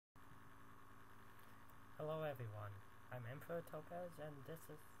Hello everyone, I'm Emperortopaz and this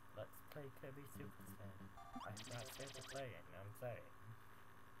is Let's Play Kirby Superstar. I'm not here to play it, I'm sorry.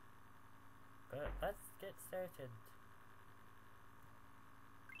 But let's get started.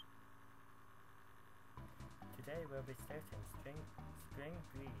 Today we'll be starting Spring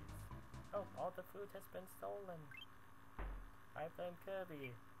Breeze. Oh, all the food has been stolen. I blame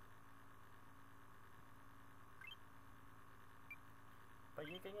Kirby. But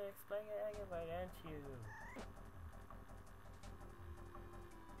you can explain it anyway, aren't you?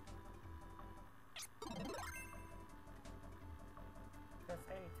 Because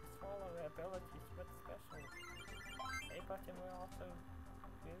hey, to swallow abilities with special A button will also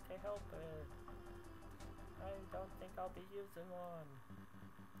be able to help it. I don't think I'll be using one.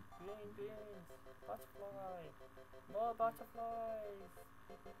 Green beans, butterfly, more butterflies.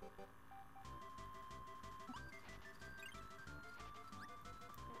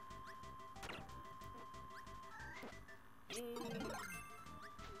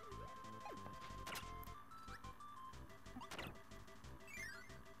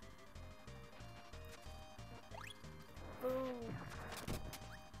 Boom!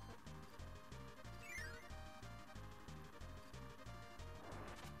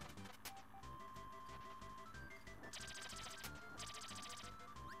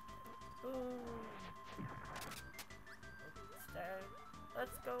 Boom! Star!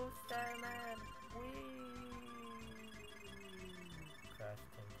 Let's go, Starman! Whee! Crash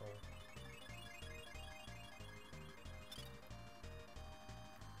Tinkle.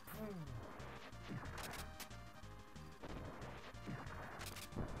 Boom!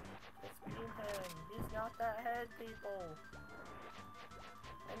 Just beam him! He's not that head, people!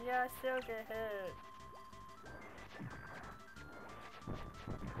 And yeah, I still get hit!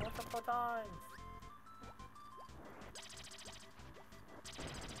 Multiple times!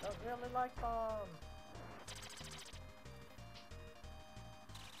 Don't really like bomb!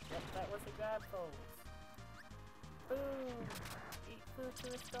 Yep, that was a grab, folks. Boom! Eat food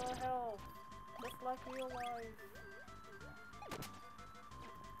to restore health! Just like real life!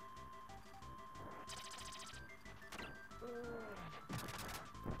 Boom!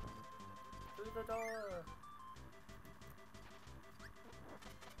 Through the door!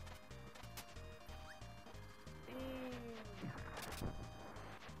 Beam!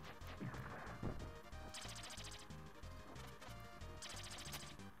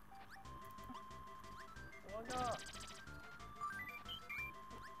 Why not?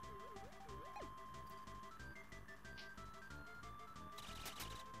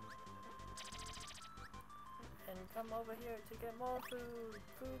 And come over here to get more food!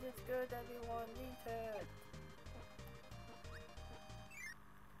 Food is good, everyone, eat it!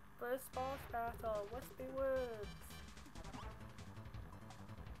 First boss battle, Wispy Woods!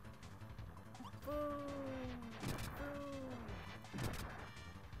 Boom! Boom!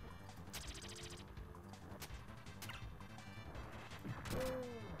 Boom!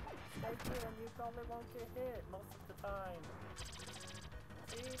 Stay here and you probably won't get hit most of the time.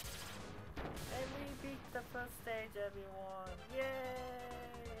 See? And we beat the first stage, everyone!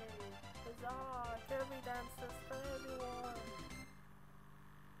 Yay! Huzzah! Kirby dances for everyone!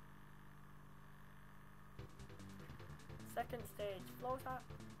 Second stage, float up!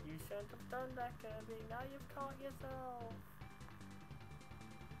 You shouldn't have done that, Kirby, now you've caught yourself!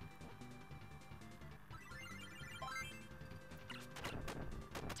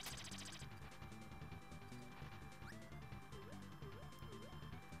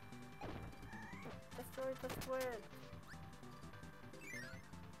 Destroy the squid!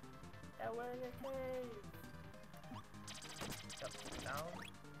 Yeah, we're in a cave! Jump down,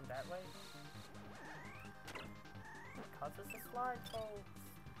 in that way. Causes a slide, folks!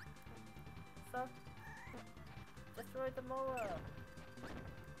 So, destroy the mower!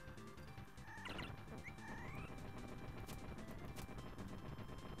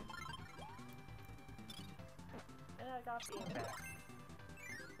 And I got beanbag.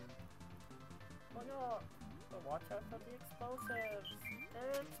 Oh no! But watch out for the explosives!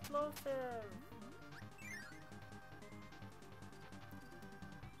 They're explosive!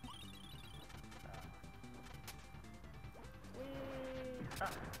 Whee!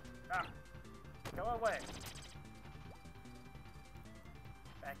 Ah! Go away!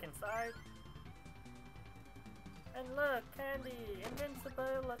 Back inside! And look! Candy!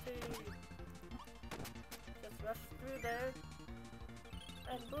 Invincibility! Just rush through there!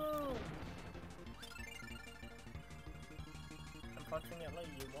 And boom! Unfortunately,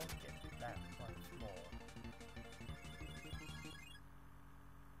 you won't get that much more.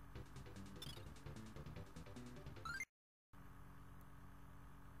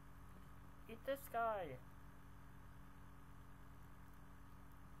 Eat this guy.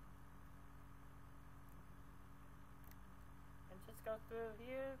 And just go through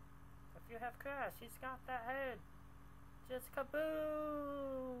here. If you have Crash, he's got that head. Just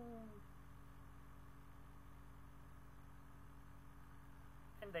kaboom!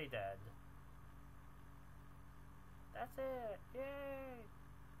 And they dead. That's it. Yay!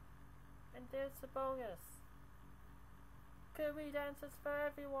 And there's the bonus. Kirby dances for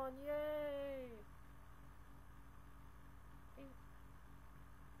everyone. Yay!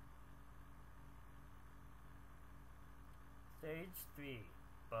 Stage 3.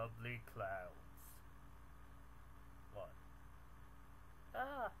 Bubbly clouds. What?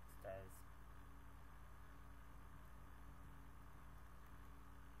 Ah, stairs.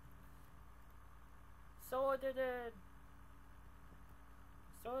 Sorted it!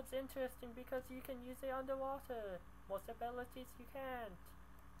 Sword's interesting because you can use it underwater. Most abilities you can't.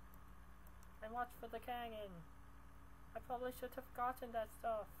 And watch for the cannon. I probably should have gotten that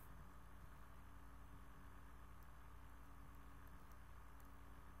stuff.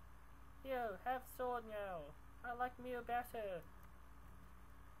 Here, have sword now. I like Mew better.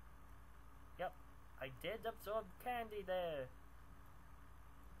 Yep, I did absorb candy there.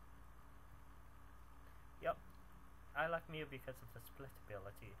 Yep, I like Mew because of the split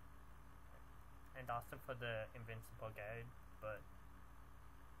ability. And also for the invincible guard, but...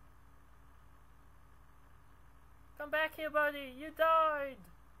 Come back here, buddy! You died!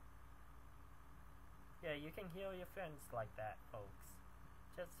 Yeah, you can heal your friends like that, folks.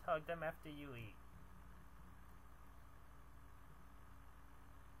 Just hug them after you eat.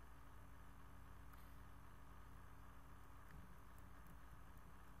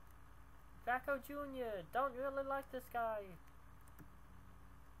 Kracko Jr. Don't really like this guy.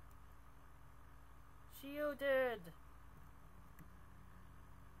 Shielded!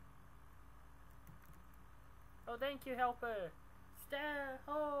 Oh, thank you, helper! Stare!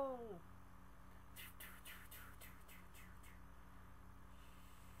 Oh!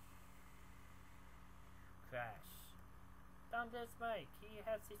 Crash. Down this Mike. He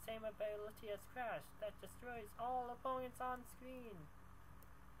has the same ability as Crash that destroys all opponents on screen.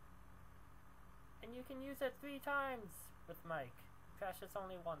 And you can use it 3 times with Mike. Crash is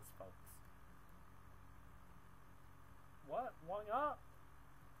only once, folks. What? 1 up?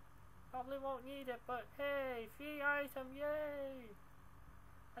 Probably won't need it, but hey, free item, yay!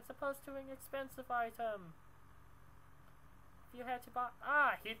 As opposed to an expensive item. If you had to buy...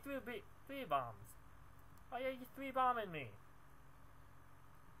 Ah, he threw 3 bombs. Why are you 3-bombing me?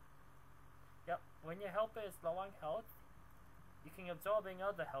 Yep, when your helper is low on health, you can absorb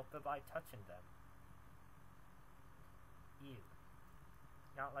another helper by touching them. Ew.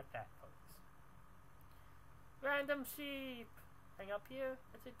 Not like that, folks. Random sheep! Hang up here,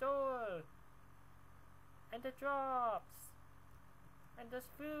 it's a door! And it drops! And there's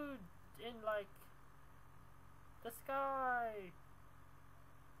food in, like, the sky!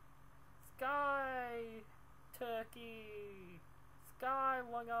 Sky! Turkey! Sky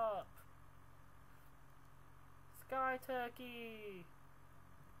 1 up! Sky turkey!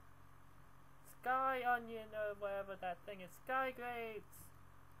 Sky onion or whatever that thing is. Sky grapes!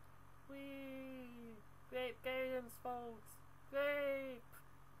 Whee! Grape games, folks! Grape!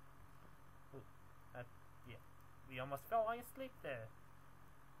 Ooh, yeah. We almost fell asleep there.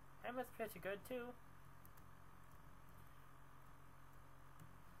 Hammer's pretty good too.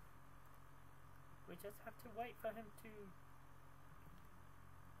 We just have to wait for him to...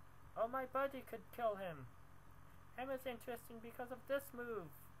 Oh, my buddy could kill him. Hammer's interesting because of this move.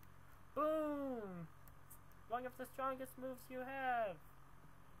 Boom! One of the strongest moves you have.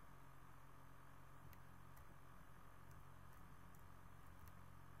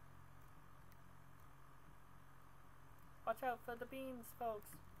 Watch out for the beams,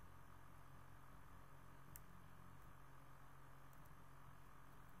 folks.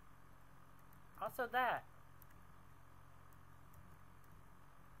 Also that.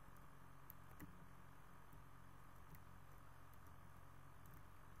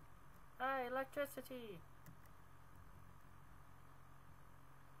 Ah, electricity.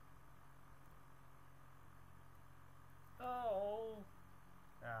 Oh.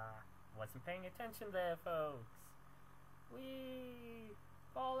 Ah, wasn't paying attention there, folks. We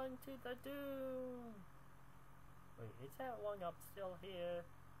fall into the doom. Wait, is that 1 up still here?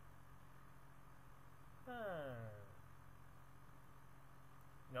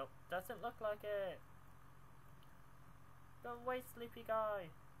 Nope, doesn't look like it. Go away, sleepy guy.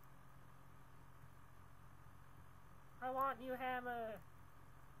 I want you, Hammer.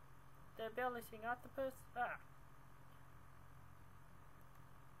 The ability, not the person. Ah.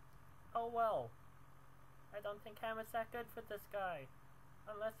 Oh well. I don't think hammer's that good for this guy.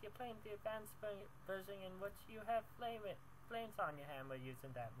 Unless you're playing the advanced version in which you have flames on your hammer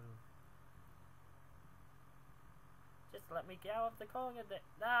using that move. Just let me get out of the corner there.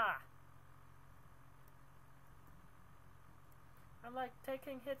 Nah! I'm like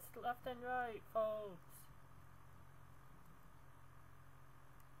taking hits left and right, folks.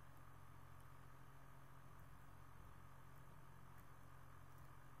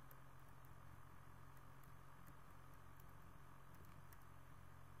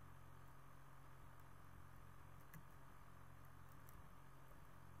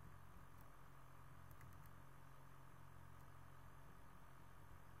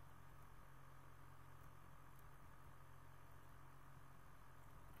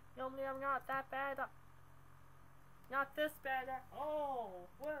 Normally I'm not that bad. Not this bad. Oh,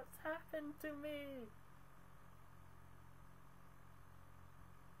 what's happened to me?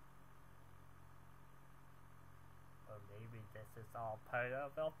 Or maybe this is all part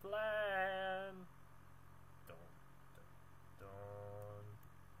of a plan.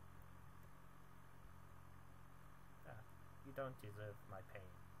 You don't deserve my pain.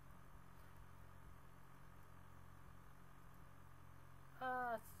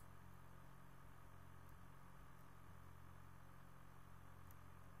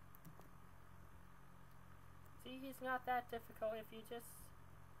 See, he's not that difficult if you just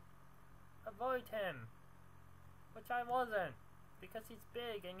avoid him. Which I wasn't, because he's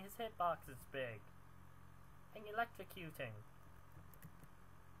big and his hitbox is big. And electrocuting.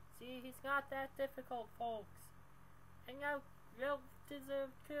 See, he's not that difficult, folks. And now,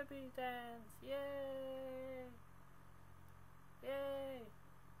 well-deserved Kirby dance. Yay! Yay!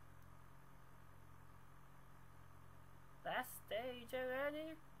 Last stage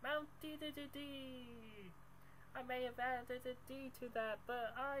already? Mount D-D-D-D! I may have added a D to that,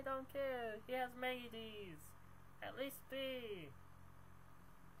 but I don't care. He has many Ds. At least 3.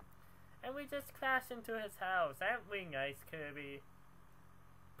 And we just crashed into his house. Aren't we nice, Kirby?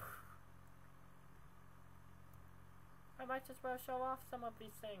 I might as well show off some of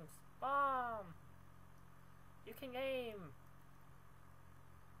these things. Bomb! You can aim.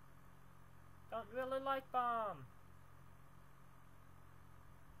 Don't really like bomb.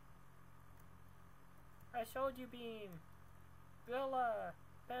 I showed you beam. Gorilla.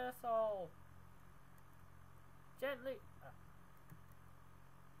 Parasol. Gently.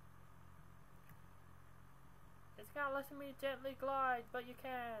 It's not letting me gently glide, but you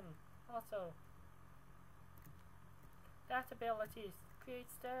can. Also. That ability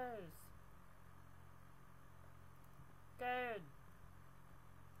creates stairs. Good.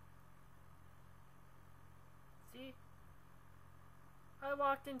 See? I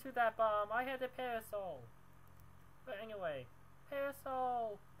walked into that bomb. I had a parasol. But anyway.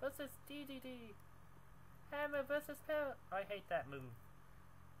 Parasol versus DDD. Hammer versus I hate that move.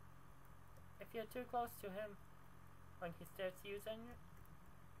 If you're too close to him when he starts using it.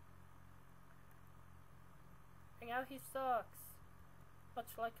 And now he sucks.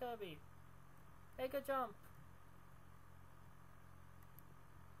 Much like Kirby. Make a jump.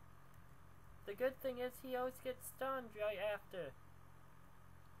 The good thing is he always gets stunned right after.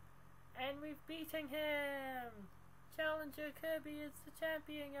 And we've beaten him! Challenger Kirby is the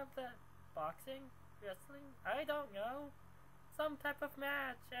champion of the boxing? Wrestling? I don't know. Some type of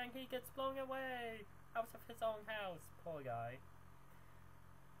match, and he gets blown away out of his own house. Poor guy.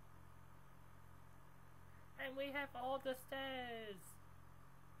 And we have all the stairs.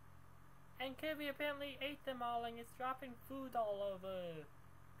 And Kirby apparently ate them all and is dropping food all over.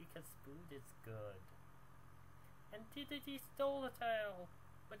 Because food is good. And TDD stole the tail,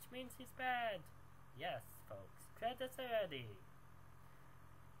 which means he's bad. Yes, folks, credits are ready.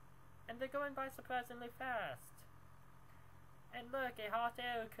 And they're going by surprisingly fast. And look, a hot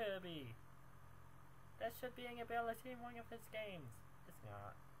air Kirby. That should be an ability in one of his games. It's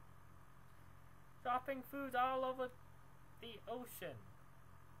not. Dropping food all over the ocean.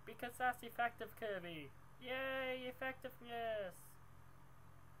 Because that's effective, Kirby. Yay, effectiveness!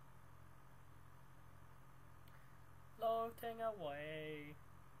 Floating away.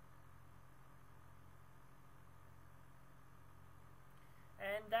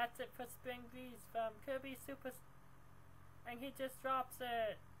 And that's it for Spring Breeze from Kirby Super... And he just drops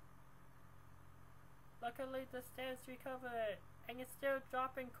it. Luckily the stairs recover it. And it's still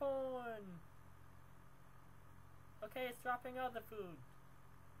dropping corn. Okay, it's dropping other food.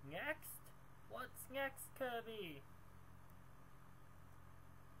 Next? What's next, Kirby?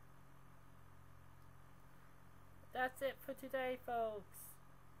 That's it for today, folks.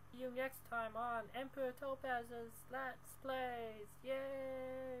 See you next time on Emperortopaz's Let's Plays.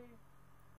 Yay!